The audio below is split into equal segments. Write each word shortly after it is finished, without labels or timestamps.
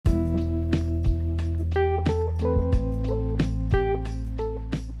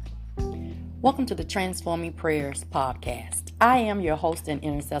Welcome to the Transforming Prayers podcast. I am your host and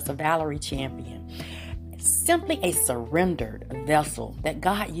intercessor, Valerie Champion. Simply a surrendered vessel that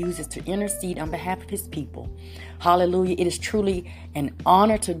God uses to intercede on behalf of his people. Hallelujah. It is truly an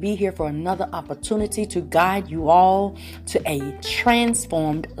honor to be here for another opportunity to guide you all to a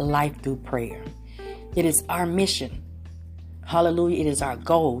transformed life through prayer. It is our mission. Hallelujah. It is our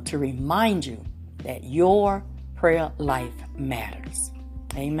goal to remind you that your prayer life matters.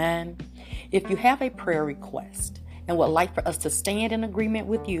 Amen. If you have a prayer request and would like for us to stand in agreement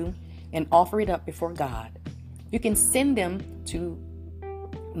with you and offer it up before God, you can send them to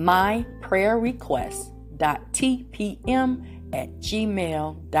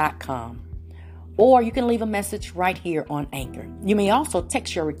myprayerrequest.tpm@gmail.com. Or you can leave a message right here on Anchor. You may also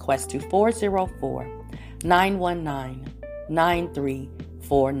text your request to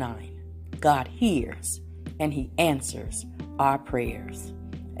 404-919-9349. God hears and he answers our prayers.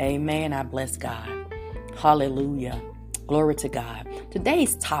 Amen. I bless God. Hallelujah. Glory to God.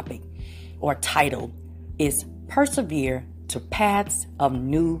 Today's topic or title is Persevere to Paths of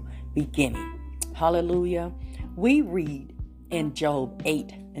New Beginning. Hallelujah. We read in Job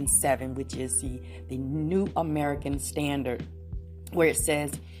 8:7, which is the New American Standard, where it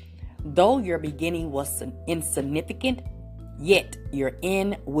says, though your beginning was insignificant, yet your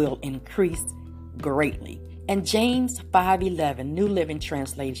end will increase greatly. And James 5:11, New Living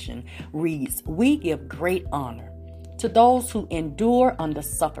Translation, reads, we give great honor to those who endure under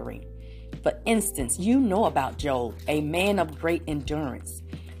suffering. For instance, you know about Job, a man of great endurance.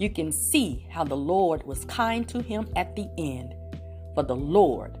 You can see how the Lord was kind to him at the end. For the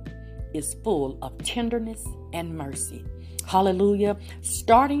Lord is full of tenderness and mercy. Hallelujah.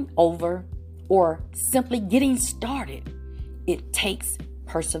 Starting over or simply getting started, it takes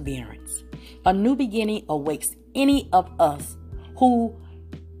perseverance. A new beginning awaits any of us who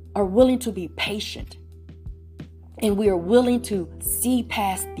are willing to be patient and we are willing to see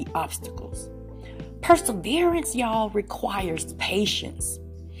past the obstacles. Perseverance, y'all, requires patience.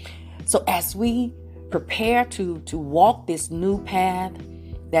 So as we prepare to walk this new path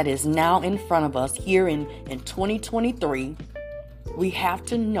that is now in front of us here in 2023, we have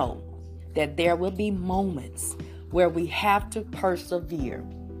to know that there will be moments where we have to persevere.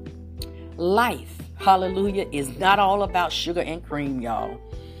 Life, hallelujah, is not all about sugar and cream, y'all.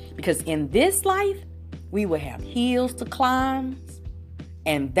 Because in this life, we will have hills to climb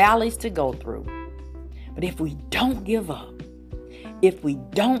and valleys to go through. But if we don't give up, if we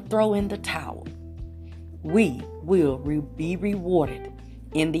don't throw in the towel, we will be rewarded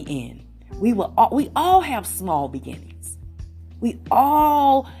in the end. We all have small beginnings. We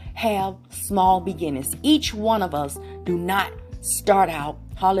all have small beginnings. Each one of us do not start out,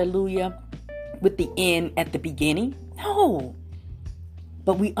 hallelujah, with the end at the beginning. No.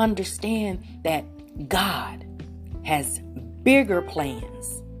 But we understand that God has bigger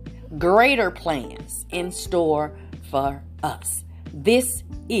plans, greater plans in store for us. This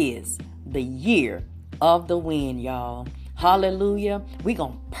is the year of the wind, y'all. Hallelujah. We're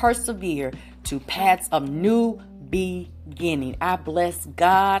going to persevere to paths of new beginning. I bless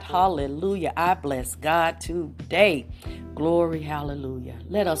God. Hallelujah. I bless God today. Glory. Hallelujah.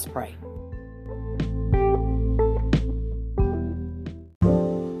 Let us pray.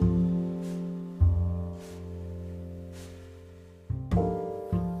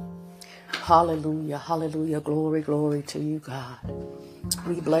 Hallelujah. Hallelujah. Glory, glory to you, God.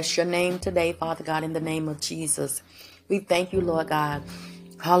 We bless your name today, Father God, in the name of Jesus. We thank you, Lord God.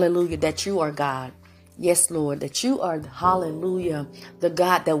 Hallelujah, that you are God. Yes, Lord, that you are, hallelujah, the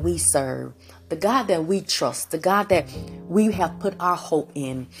God that we serve, the God that we trust, the God that we have put our hope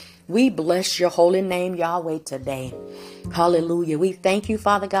in. We bless your holy name, Yahweh, today. Hallelujah. We thank you,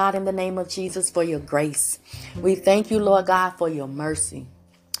 Father God, in the name of Jesus, for your grace. We thank you, Lord God, for your mercy.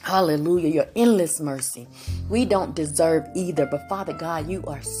 Hallelujah, your endless mercy. We don't deserve either, but Father God, you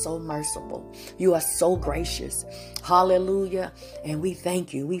are so merciful. You are so gracious. Hallelujah. And we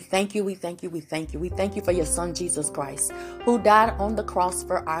thank you. We thank you. We thank you. We thank you. We thank you for your son, Jesus Christ, who died on the cross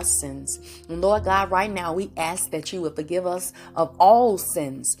for our sins. And Lord God, right now, we ask that you would forgive us of all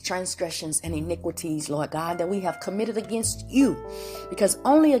sins, transgressions, and iniquities, Lord God, that we have committed against you, because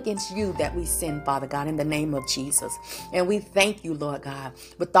only against you that we sin, Father God, in the name of Jesus. And we thank you, Lord God,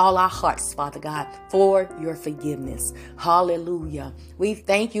 with all our hearts, Father God, for your forgiveness. Hallelujah. We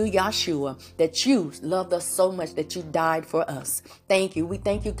thank you, Yahshua, that you loved us so much that you died for us. Thank you. We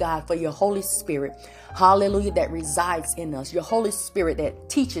thank you, God, for your Holy Spirit. Hallelujah, that resides in us. Your Holy Spirit that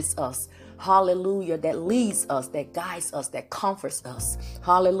teaches us. Hallelujah, that leads us, that guides us, that comforts us.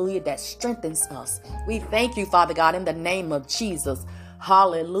 Hallelujah, that strengthens us. We thank you, Father God, in the name of Jesus.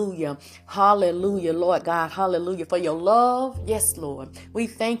 Hallelujah. Hallelujah, Lord God. Hallelujah. For your love. Yes, Lord. We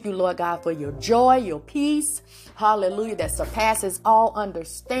thank you, Lord God, for your joy, your peace. Hallelujah. That surpasses all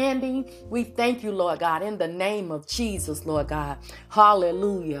understanding. We thank you, Lord God, in the name of Jesus, Lord God.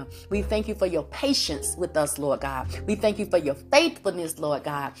 Hallelujah. We thank you for your patience with us, Lord God. We thank you for your faithfulness, Lord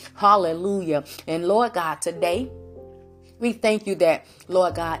God. Hallelujah. And Lord God, today, we thank you that,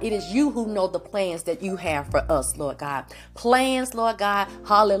 Lord God, it is you who know the plans that you have for us, Lord God. Plans, Lord God,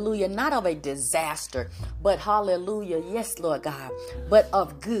 hallelujah, not of a disaster, but hallelujah, yes, Lord God, but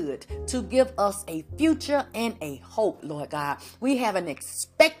of good, to give us a future and a hope, Lord God. We have an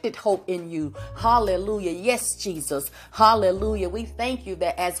expected hope in you. Hallelujah. Yes, Jesus. Hallelujah. We thank you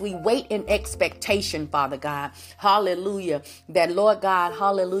that as we wait in expectation, Father God, hallelujah, that, Lord God,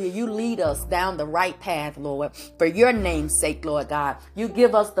 hallelujah, you lead us down the right path, Lord, for your name's sake, Lord God. You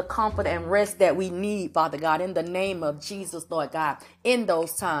give us the comfort and rest that we need, Father God, in the name of Jesus, Lord God, in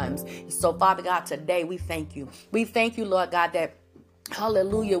those times. So, Father God, today we thank you. We thank you, Lord God, that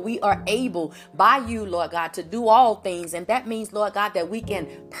hallelujah, we are able by you, Lord God, to do all things. And that means, Lord God, that we can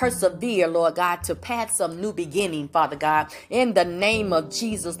persevere, Lord God, to path some new beginning, Father God, in the name of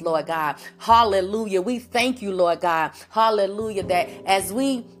Jesus, Lord God. Hallelujah. We thank you, Lord God. Hallelujah. That as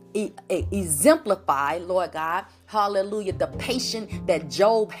we exemplify, Lord God, hallelujah, the patience that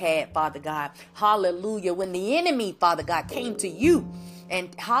Job had, Father God. Hallelujah. When the enemy, Father God, came to you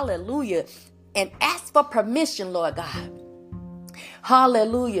and hallelujah, and asked for permission, Lord God.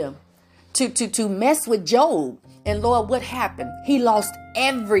 Hallelujah. To mess with Job. And Lord, what happened? He lost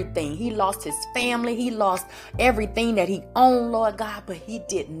everything. He lost his family. He lost everything that he owned, Lord God, but he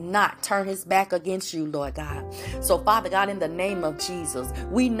did not turn his back against you, Lord God. So, Father God, in the name of Jesus,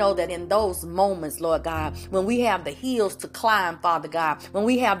 we know that in those moments, Lord God, when we have the hills to climb, Father God, when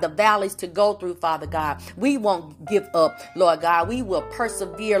we have the valleys to go through, Father God, we won't give up, Lord God. We will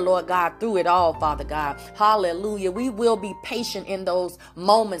persevere, Lord God, through it all, Father God. Hallelujah. We will be patient in those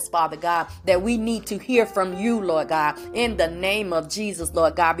moments, Father God, that we need to hear from you, Lord God, in the name of Jesus,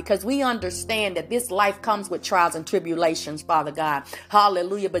 Lord God, because we understand that this life comes with trials and tribulations, Father God.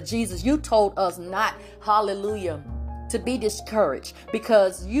 Hallelujah. But Jesus, you told us not, hallelujah, to be discouraged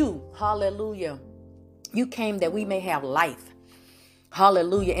because you, hallelujah, you came that we may have life.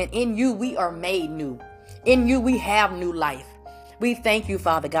 Hallelujah. And in you, we are made new. In you, we have new life. We thank you,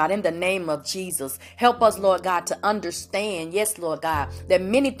 Father God, in the name of Jesus. Help us, Lord God, to understand, yes, Lord God, that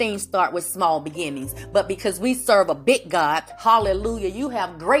many things start with small beginnings. But because we serve a big God, hallelujah, you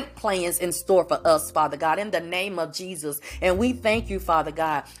have great plans in store for us, Father God, in the name of Jesus. And we thank you, Father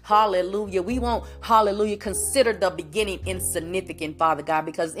God. Hallelujah. We won't, hallelujah, consider the beginning insignificant, Father God,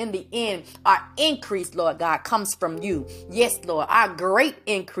 because in the end, our increase, Lord God, comes from you. Yes, Lord, our great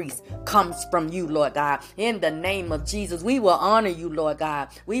increase comes from you, Lord God. In the name of Jesus, we will honor you, Lord God.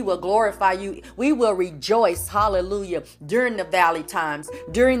 We will glorify you. We will rejoice, hallelujah, during the valley times,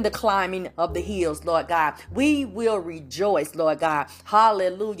 during the climbing of the hills, Lord God. We will rejoice, Lord God,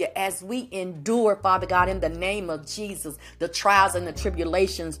 hallelujah, as we endure, Father God, in the name of Jesus, the trials and the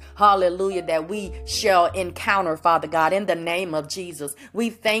tribulations, hallelujah, that we shall encounter, Father God, in the name of Jesus. We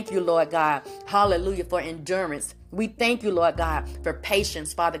thank you, Lord God, hallelujah, for endurance. We thank you, Lord God, for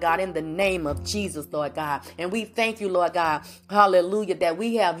patience, Father God, in the name of Jesus, Lord God. And we thank you, Lord God, hallelujah, that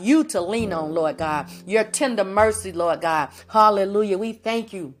we have you to lean on, Lord God. Your tender mercy, Lord God. Hallelujah. We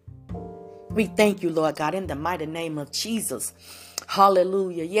thank you. We thank you, Lord God, in the mighty name of Jesus.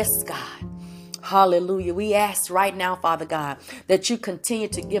 Hallelujah. Yes, God. Hallelujah. We ask right now, Father God, that you continue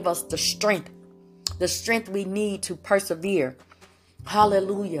to give us the strength we need to persevere.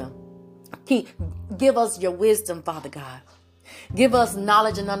 Hallelujah. Give us your wisdom, Father God. Give us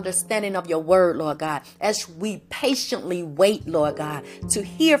knowledge and understanding of your word, Lord God, as we patiently wait, Lord God, to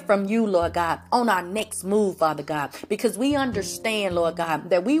hear from you, Lord God, on our next move, Father God, because we understand, Lord God,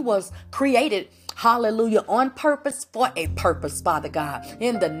 that we was created, hallelujah, on purpose for a purpose, Father God,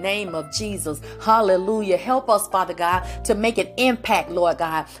 in the name of Jesus. Hallelujah. Help us, Father God, to make an impact, Lord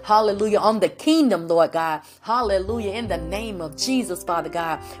God, hallelujah, on the kingdom, Lord God, hallelujah, in the name of Jesus, Father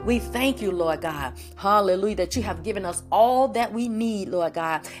God. We thank you, Lord God, hallelujah, that you have given us all that we need, Lord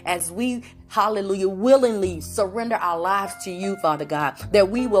God, as we, hallelujah, willingly surrender our lives to you, Father God, that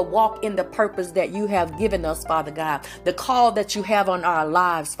we will walk in the purpose that you have given us, Father God, the call that you have on our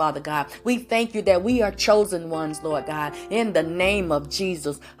lives, Father God. We thank you that we are chosen ones, Lord God, in the name of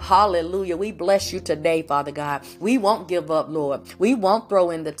Jesus. Hallelujah. We bless you today, Father God. We won't give up, Lord. We won't throw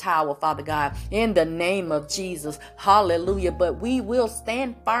in the towel, Father God, in the name of Jesus. Hallelujah. But we will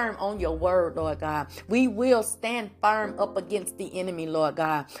stand firm on your word, Lord God. We will stand firm up against the enemy, Lord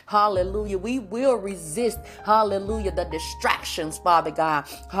God. Hallelujah. We will resist, hallelujah, the distractions, Father God.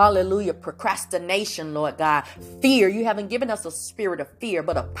 Hallelujah. Procrastination, Lord God. Fear. You haven't given us a spirit of fear,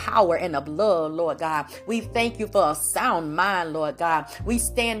 but of power and of love, Lord God. We thank you for a sound mind, Lord God. We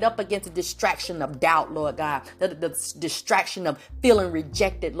stand up against the distraction of doubt, Lord God. The distraction of feeling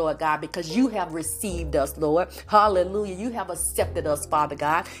rejected, Lord God, because you have received us, Lord. Hallelujah. You have accepted us, Father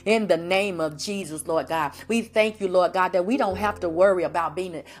God, in the name of Jesus, Lord God. We thank you, Lord God, that we don't have to worry about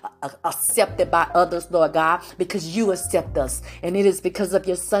being accepted by others, Lord God, because you accept us. And it is because of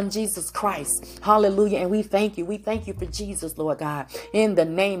your son, Jesus Christ. Hallelujah. And we thank you. We thank you for Jesus, Lord God. In the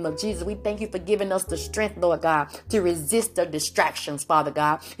name of Jesus, we thank you for giving us the strength, Lord God, to resist the distractions, Father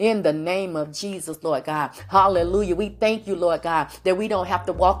God. In the name of Jesus, Lord God. Hallelujah. We thank you, Lord God, that we don't have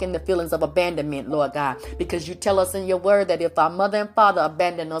to walk in the feelings of abandonment, Lord God, because you tell us in your word that if our mother and father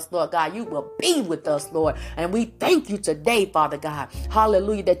abandon us, Lord God, you will be with us, Lord. And we thank you today, Father God.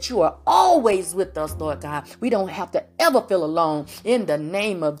 Hallelujah, that you are always with us, Lord God. We don't have to ever feel alone in the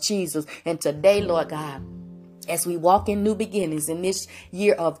name of Jesus. And today, Lord God, as we walk in new beginnings in this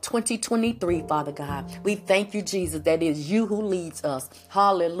year of 2023, Father God, we thank you, Jesus, that it is you who leads us.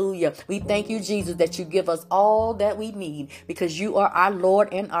 Hallelujah. We thank you, Jesus, that you give us all that we need because you are our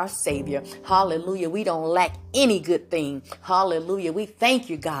Lord and our Savior. Hallelujah. We don't lack any good thing. Hallelujah. We thank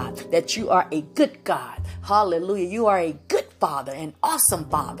you, God, that you are a good God. Hallelujah. You are a good Father, an awesome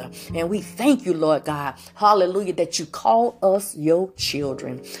Father. And we thank you, Lord God. Hallelujah, that you call us your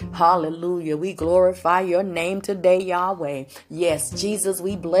children. Hallelujah. We glorify your name today, Yahweh. Yes, Jesus,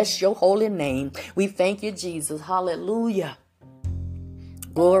 we bless your holy name. We thank you, Jesus. Hallelujah.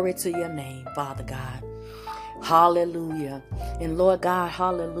 Glory to your name, Father God. Hallelujah. And Lord God,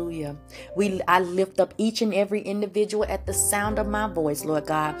 hallelujah. I lift up each and every individual at the sound of my voice, Lord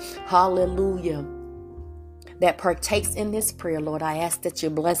God. Hallelujah. That partakes in this prayer, Lord. I ask that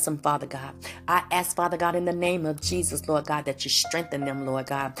you bless them, Father God. I ask, Father God, in the name of Jesus, Lord God, that you strengthen them, Lord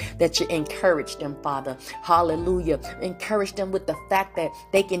God, that you encourage them, Father. Hallelujah. Encourage them with the fact that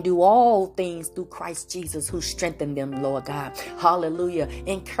they can do all things through Christ Jesus who strengthened them, Lord God. Hallelujah.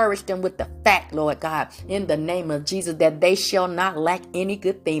 Encourage them with the fact, Lord God, in the name of Jesus, that they shall not lack any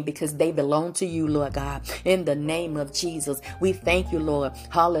good thing because they belong to you, Lord God. In the name of Jesus, we thank you, Lord.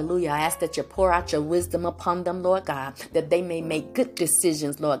 Hallelujah. I ask that you pour out your wisdom upon them, Lord God, that they may make good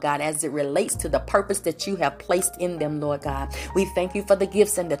decisions, Lord God, as it relates to the purpose that you have placed in them, Lord God. We thank you for the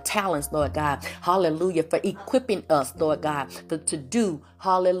gifts and the talents, Lord God. Hallelujah. For equipping us, Lord God, to do,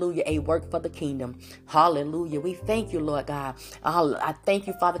 hallelujah, a work for the kingdom. Hallelujah. We thank you, Lord God. I thank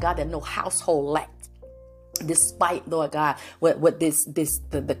you, Father God, that no household lacks. Despite, Lord God, what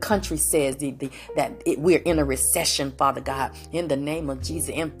the country says, we're in a recession, Father God, in the name of Jesus.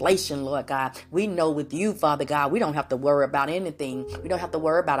 Inflation, Lord God. We know with you, Father God, we don't have to worry about anything. We don't have to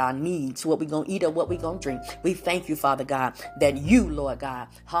worry about our needs, what we're going to eat or what we're going to drink. We thank you, Father God, that you, Lord God,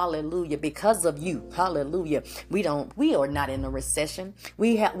 hallelujah, because of you, hallelujah, we are not in a recession.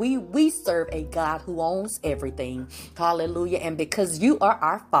 We serve a God who owns everything. Hallelujah. And because you are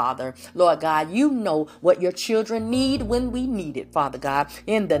our Father, Lord God, you know what your children need when we need it, Father God,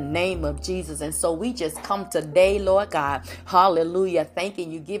 in the name of Jesus. And so we just come today, Lord God, hallelujah,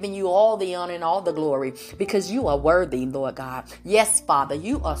 thanking you, giving you all the honor and all the glory because you are worthy, Lord God. Yes, Father,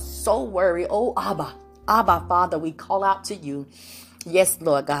 you are so worthy. Oh, Abba, Father, we call out to you. Yes,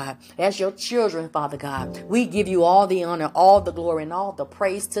 Lord God, as your children, Father God, we give you all the honor, all the glory, and all the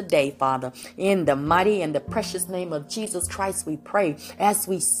praise today, Father. In the mighty and the precious name of Jesus Christ, we pray as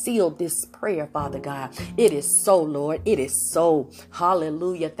we seal this prayer, Father God. It is so, Lord. It is so.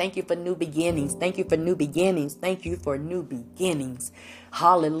 Hallelujah. Thank you for new beginnings. Thank you for new beginnings. Thank you for new beginnings.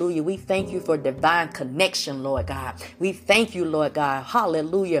 Hallelujah. We thank you for divine connection, Lord God. We thank you, Lord God.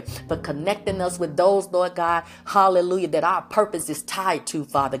 Hallelujah. For connecting us with those, Lord God. Hallelujah. That our purpose is tied to,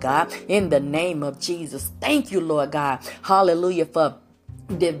 Father God. In the name of Jesus. Thank you, Lord God. Hallelujah. For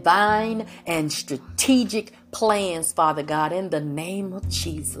divine and strategic plans, Father God, in the name of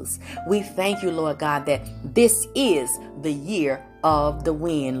Jesus. We thank you, Lord God, that this is the year of the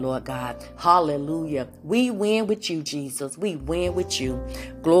win, Lord God. Hallelujah. We win with you, Jesus. We win with you.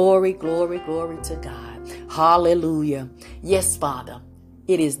 Glory, glory, glory to God. Hallelujah. Yes, Father.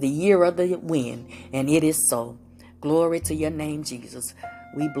 It is the year of the win, and it is so. Glory to your name, Jesus.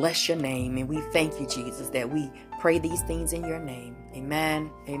 We bless your name, and we thank you, Jesus, that we pray these things in your name. Amen,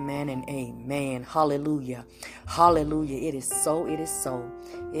 amen, and amen. Hallelujah. Hallelujah. It is so. It is so.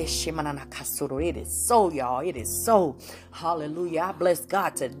 It is so, y'all. It is so. Hallelujah. I bless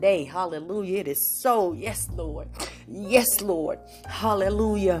God today. Hallelujah. It is so. Yes, Lord. Yes, Lord.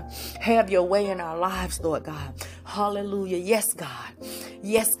 Hallelujah. Have your way in our lives, Lord God. Hallelujah. Yes, God.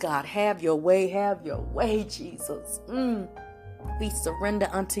 Yes, God. Have your way. Have your way, Jesus. We surrender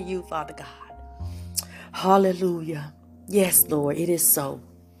unto you, Father God. Hallelujah. Yes, Lord. It is so.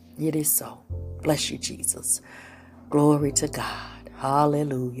 It is so. Bless you, Jesus. Glory to God.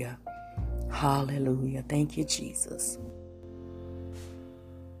 Hallelujah. Hallelujah. Thank you, Jesus.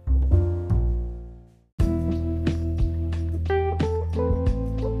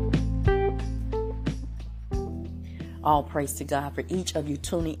 All praise to God for each of you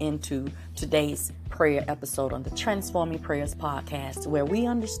tuning into today's prayer episode on the Transforming Prayers podcast, where we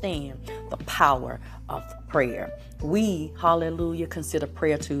understand the power of prayer. We, hallelujah, consider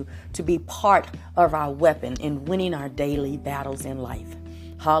prayer to be part of our weapon in winning our daily battles in life.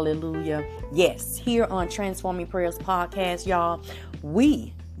 Hallelujah. Yes, here on Transforming Prayers podcast, y'all,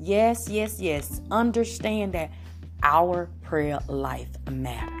 we, yes, understand that our prayer life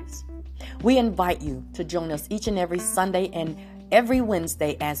matters. We invite you to join us each and every Sunday and every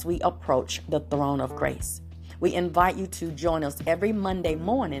Wednesday as we approach the throne of grace. We invite you to join us every Monday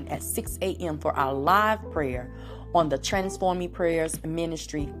morning at 6 a.m. for our live prayer on the Transforming Prayers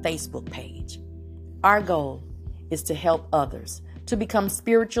Ministry Facebook page. Our goal is to help others to become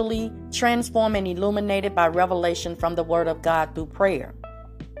spiritually transformed and illuminated by revelation from the Word of God through prayer.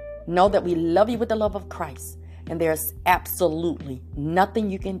 Know that we love you with the love of Christ, and there's absolutely nothing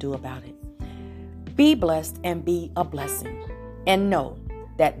you can do about it. Be blessed and be a blessing. And know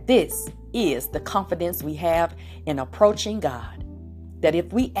that this is the confidence we have in approaching God, that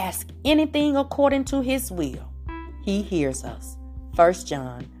if we ask anything according to his will, he hears us. 1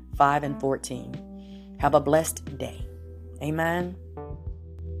 John 5:14. Have a blessed day. Amen.